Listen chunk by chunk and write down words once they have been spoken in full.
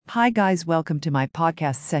Hi guys, welcome to my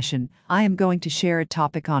podcast session. I am going to share a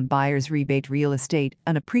topic on buyer's rebate real estate,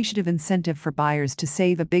 an appreciative incentive for buyers to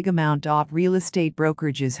save a big amount off. Real estate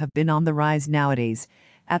brokerages have been on the rise nowadays.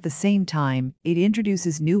 At the same time, it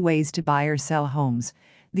introduces new ways to buy or sell homes.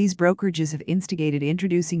 These brokerages have instigated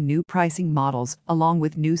introducing new pricing models along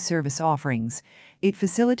with new service offerings. It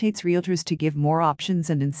facilitates realtors to give more options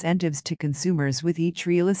and incentives to consumers with each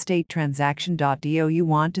real estate transaction. Do you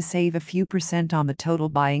want to save a few percent on the total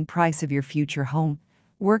buying price of your future home?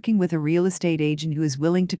 Working with a real estate agent who is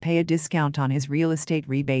willing to pay a discount on his real estate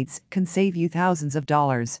rebates can save you thousands of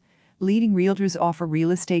dollars. Leading realtors offer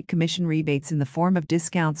real estate commission rebates in the form of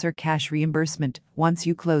discounts or cash reimbursement once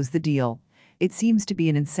you close the deal. It seems to be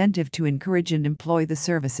an incentive to encourage and employ the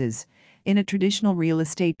services. In a traditional real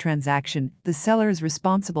estate transaction, the seller is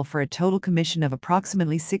responsible for a total commission of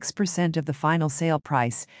approximately 6% of the final sale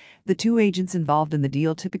price. The two agents involved in the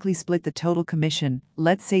deal typically split the total commission.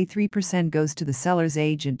 Let's say 3% goes to the seller's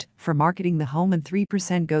agent for marketing the home and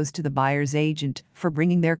 3% goes to the buyer's agent for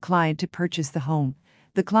bringing their client to purchase the home.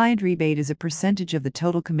 The client rebate is a percentage of the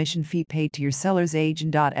total commission fee paid to your seller's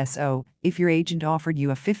agent. So, if your agent offered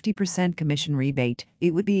you a 50% commission rebate,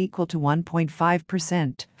 it would be equal to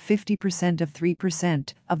 1.5%, 50% of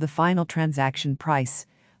 3% of the final transaction price.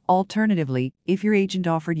 Alternatively, if your agent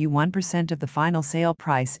offered you 1% of the final sale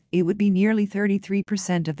price, it would be nearly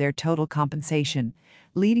 33% of their total compensation.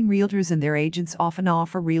 Leading realtors and their agents often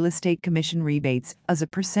offer real estate commission rebates as a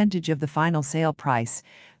percentage of the final sale price.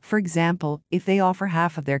 For example, if they offer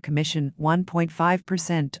half of their commission,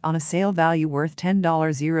 1.5%, on a sale value worth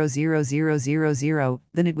 $10,000,000,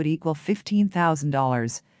 then it would equal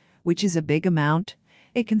 $15,000, which is a big amount.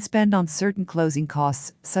 It can spend on certain closing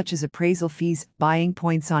costs, such as appraisal fees, buying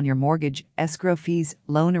points on your mortgage, escrow fees,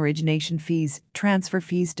 loan origination fees, transfer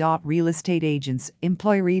fees. Real estate agents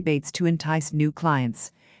employ rebates to entice new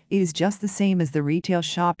clients. It is just the same as the retail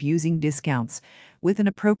shop using discounts. With an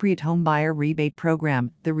appropriate home buyer rebate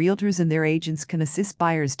program, the realtors and their agents can assist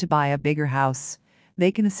buyers to buy a bigger house.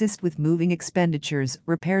 They can assist with moving expenditures,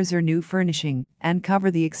 repairs or new furnishing, and cover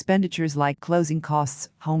the expenditures like closing costs,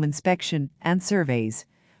 home inspection, and surveys.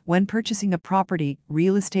 When purchasing a property,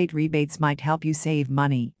 real estate rebates might help you save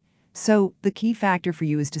money. So, the key factor for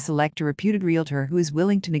you is to select a reputed realtor who is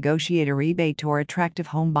willing to negotiate a rebate or attractive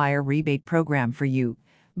home buyer rebate program for you.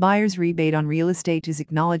 Buyer's rebate on real estate is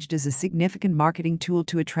acknowledged as a significant marketing tool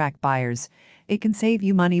to attract buyers. It can save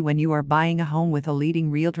you money when you are buying a home with a leading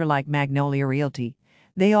realtor like Magnolia Realty.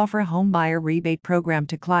 They offer a home buyer rebate program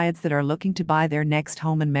to clients that are looking to buy their next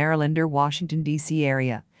home in Maryland or Washington, D.C.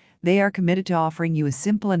 area. They are committed to offering you a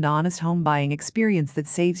simple and honest home buying experience that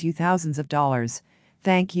saves you thousands of dollars.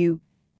 Thank you.